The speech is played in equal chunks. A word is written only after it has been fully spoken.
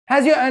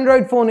Has your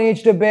Android phone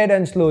aged a bit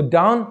and slowed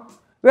down?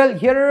 Well,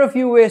 here are a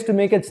few ways to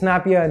make it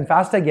snappier and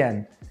fast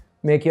again.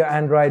 Make your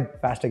Android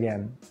fast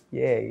again.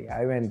 Yay,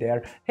 I went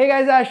there. Hey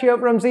guys, Ash here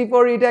from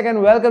C4eTech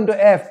and welcome to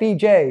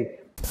FTJ.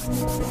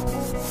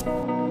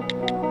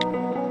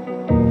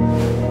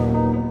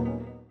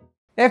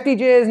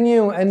 FTJ is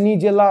new and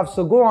needs your love,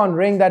 so go on,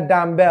 ring that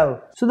damn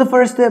bell. So the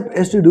first step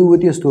is to do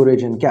with your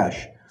storage and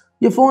cache.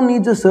 Your phone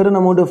needs a certain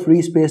amount of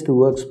free space to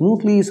work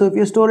smoothly, so if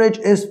your storage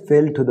is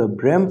filled to the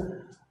brim,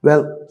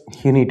 well,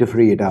 you need to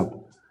free it up.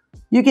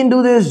 You can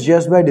do this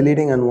just by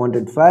deleting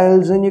unwanted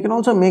files, and you can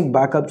also make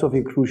backups of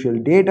your crucial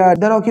data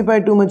that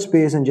occupy too much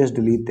space and just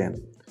delete them.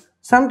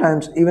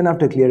 Sometimes, even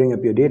after clearing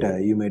up your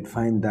data, you might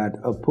find that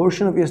a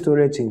portion of your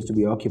storage seems to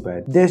be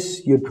occupied.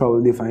 This you'd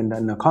probably find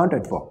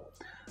unaccounted for.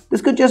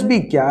 This could just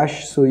be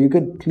cache, so you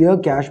could clear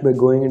cache by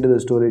going into the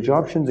storage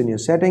options in your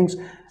settings,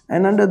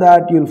 and under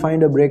that you'll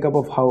find a breakup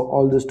of how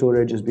all the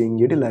storage is being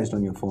utilized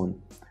on your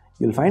phone.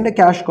 You'll find a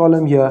cache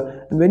column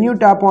here, and when you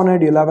tap on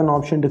it, you'll have an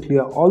option to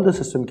clear all the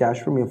system cache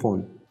from your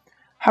phone.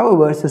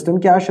 However, system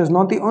cache is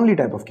not the only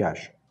type of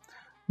cache.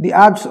 The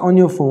apps on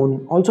your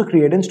phone also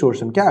create and store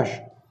some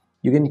cache.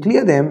 You can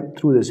clear them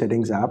through the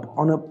settings app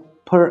on a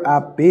per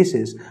app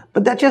basis,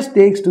 but that just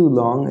takes too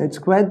long. It's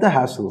quite the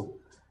hassle.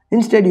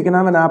 Instead, you can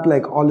have an app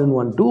like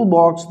All-in-One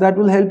Toolbox that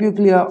will help you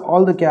clear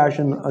all the cache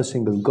in a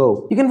single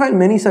go. You can find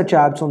many such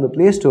apps on the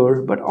Play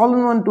Store, but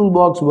All-in-One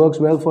Toolbox works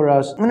well for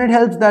us, and it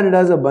helps that it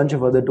has a bunch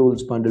of other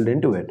tools bundled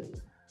into it.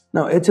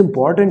 Now, it's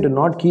important to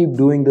not keep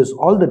doing this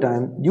all the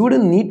time. You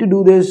wouldn't need to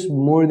do this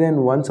more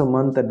than once a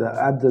month at the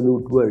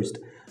absolute worst.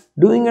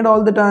 Doing it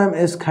all the time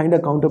is kinda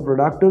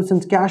counterproductive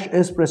since cache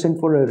is present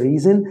for a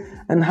reason,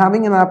 and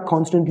having an app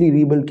constantly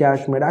rebuild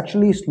cache might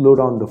actually slow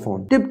down the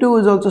phone. Tip 2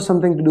 is also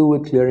something to do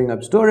with clearing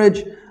up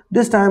storage,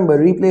 this time by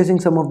replacing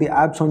some of the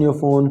apps on your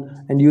phone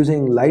and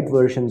using light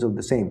versions of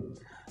the same.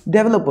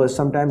 Developers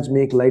sometimes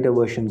make lighter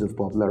versions of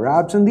popular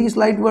apps, and these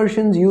light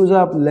versions use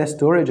up less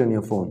storage on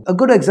your phone. A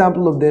good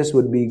example of this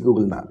would be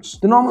Google Maps.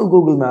 The normal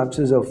Google Maps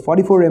is a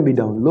 44 MB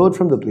download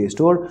from the Play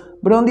Store,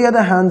 but on the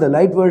other hand, the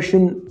light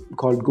version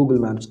called Google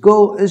Maps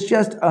Go is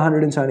just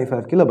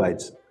 175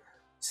 kilobytes.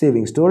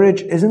 Saving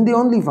storage isn't the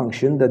only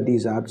function that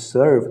these apps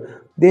serve.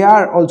 They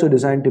are also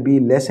designed to be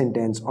less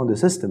intense on the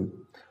system,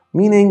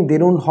 meaning they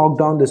don't hog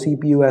down the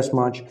CPU as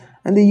much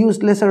and they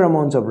use lesser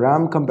amounts of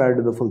RAM compared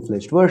to the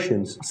full-fledged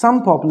versions.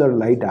 Some popular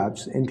Lite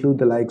apps include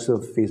the likes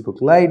of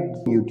Facebook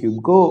Lite,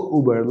 YouTube Go,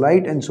 Uber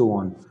Lite, and so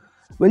on.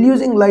 While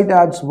using Lite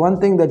apps, one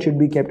thing that should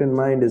be kept in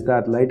mind is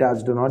that Lite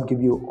apps do not give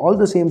you all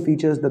the same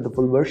features that the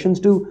full versions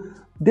do.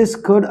 This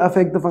could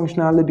affect the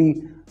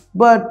functionality,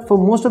 but for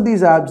most of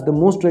these apps, the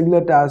most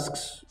regular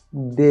tasks,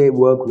 they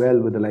work well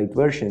with the light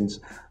versions,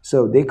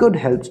 so they could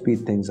help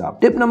speed things up.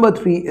 Tip number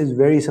 3 is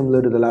very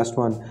similar to the last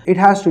one. It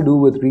has to do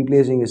with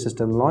replacing a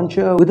system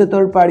launcher with a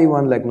third-party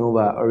one like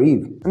Nova or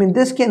Eve.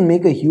 This can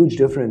make a huge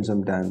difference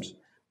sometimes.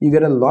 You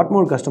get a lot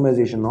more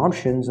customization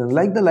options, and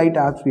like the light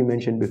apps we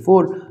mentioned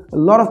before, a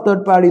lot of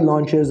third-party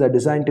launchers are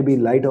designed to be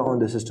lighter on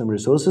the system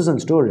resources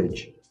and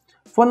storage.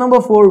 For number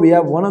 4, we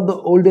have one of the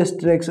oldest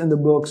tricks in the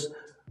books.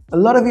 A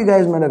lot of you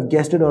guys might have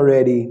guessed it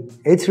already.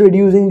 It's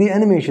reducing the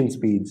animation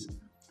speeds.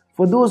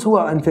 For those who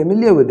are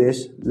unfamiliar with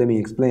this, let me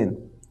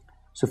explain.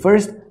 So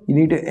first, you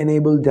need to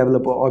enable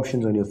developer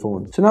options on your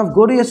phone. So now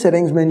go to your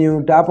settings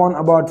menu, tap on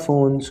about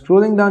phone,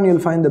 scrolling down you'll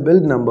find the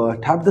build number,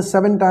 tap this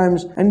 7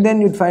 times and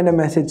then you'd find a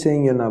message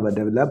saying you're now a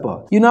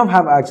developer. You now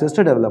have access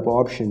to developer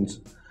options.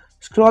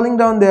 Scrolling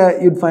down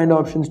there, you'd find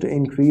options to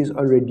increase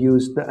or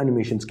reduce the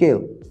animation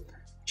scale.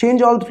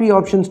 Change all 3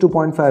 options to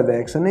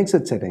 0.5x and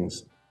exit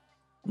settings.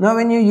 Now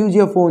when you use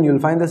your phone, you'll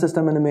find the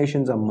system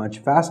animations are much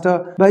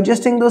faster. By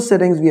adjusting those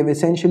settings, we have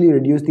essentially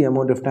reduced the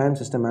amount of time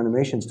system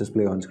animations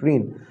display on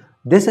screen.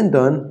 This in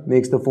turn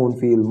makes the phone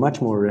feel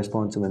much more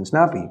responsive and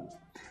snappy.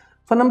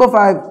 For number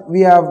 5, we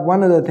have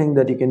one other thing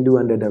that you can do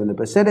under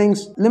developer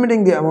settings,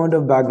 limiting the amount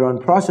of background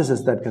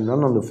processes that can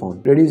run on the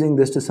phone. Reducing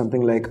this to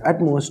something like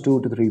at most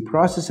 2 to 3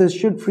 processes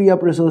should free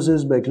up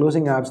resources by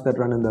closing apps that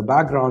run in the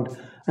background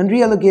and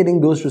reallocating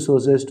those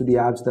resources to the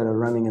apps that are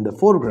running in the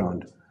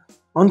foreground.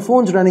 On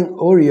phones running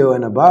Oreo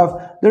and above,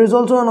 there is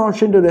also an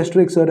option to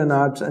restrict certain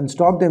apps and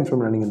stop them from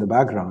running in the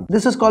background.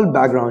 This is called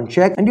background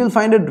check and you'll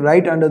find it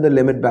right under the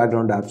limit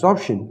background apps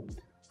option.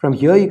 From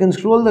here you can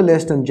scroll the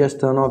list and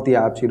just turn off the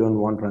apps you don't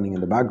want running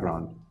in the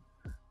background.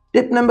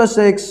 Tip number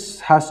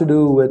 6 has to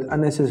do with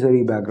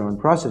unnecessary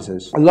background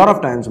processes. A lot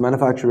of times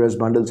manufacturers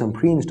bundle some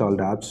pre-installed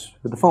apps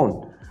with the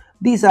phone.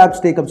 These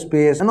apps take up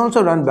space and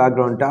also run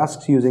background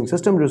tasks using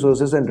system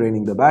resources and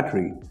draining the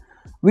battery.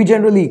 We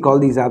generally call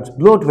these apps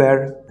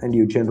bloatware, and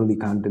you generally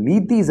can't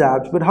delete these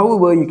apps, but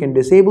however you can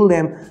disable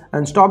them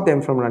and stop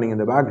them from running in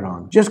the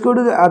background. Just go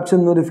to the apps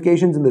and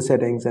notifications in the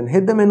settings and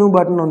hit the menu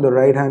button on the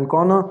right hand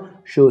corner,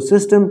 show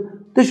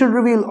system. This should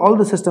reveal all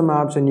the system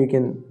apps and you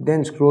can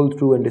then scroll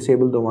through and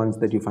disable the ones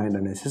that you find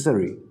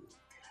unnecessary.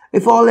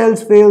 If all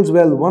else fails,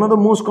 well, one of the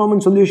most common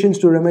solutions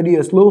to remedy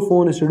a slow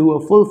phone is to do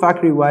a full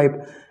factory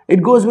wipe.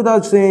 It goes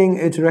without saying,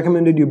 it's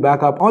recommended you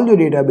back up all your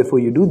data before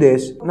you do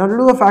this. Now to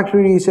do a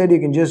factory reset, you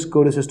can just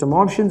go to system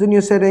options in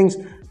your settings,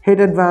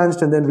 hit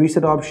advanced and then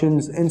reset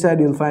options.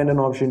 Inside you'll find an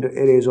option to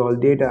erase all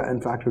data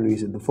and factory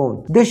reset the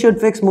phone. This should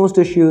fix most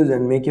issues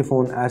and make your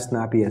phone as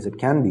snappy as it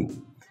can be.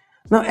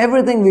 Now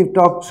everything we've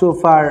talked so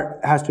far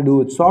has to do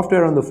with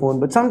software on the phone,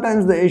 but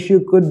sometimes the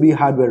issue could be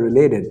hardware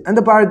related. And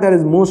the part that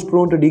is most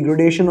prone to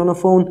degradation on a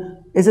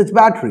phone is its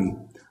battery.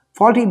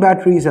 Faulty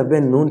batteries have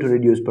been known to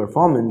reduce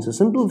performance. A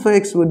simple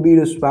fix would be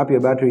to swap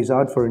your batteries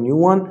out for a new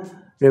one.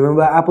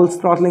 Remember Apple's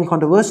throttling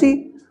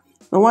controversy?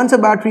 Now once a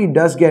battery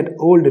does get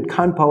old, it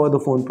can't power the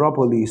phone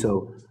properly,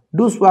 so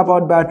do swap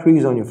out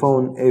batteries on your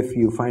phone if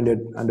you find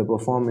it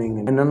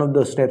underperforming, and none of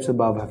the steps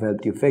above have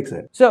helped you fix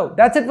it. So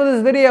that's it for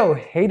this video.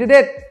 Hated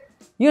it?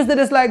 Use the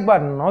dislike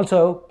button.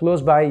 Also,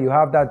 close by you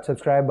have that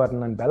subscribe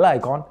button and bell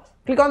icon.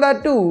 Click on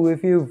that too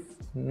if you've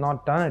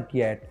not done it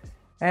yet.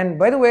 And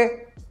by the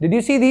way, did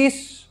you see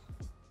these?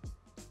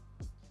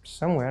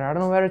 Somewhere, I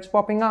don't know where it's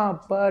popping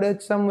up, but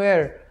it's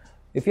somewhere.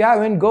 If you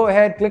haven't, go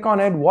ahead, click on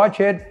it,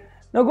 watch it.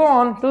 Now go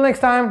on, till next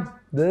time,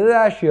 this is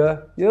Ash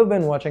here. You've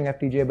been watching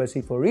FTJ by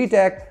C4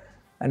 Retech,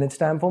 and it's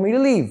time for me to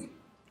leave.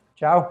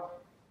 Ciao.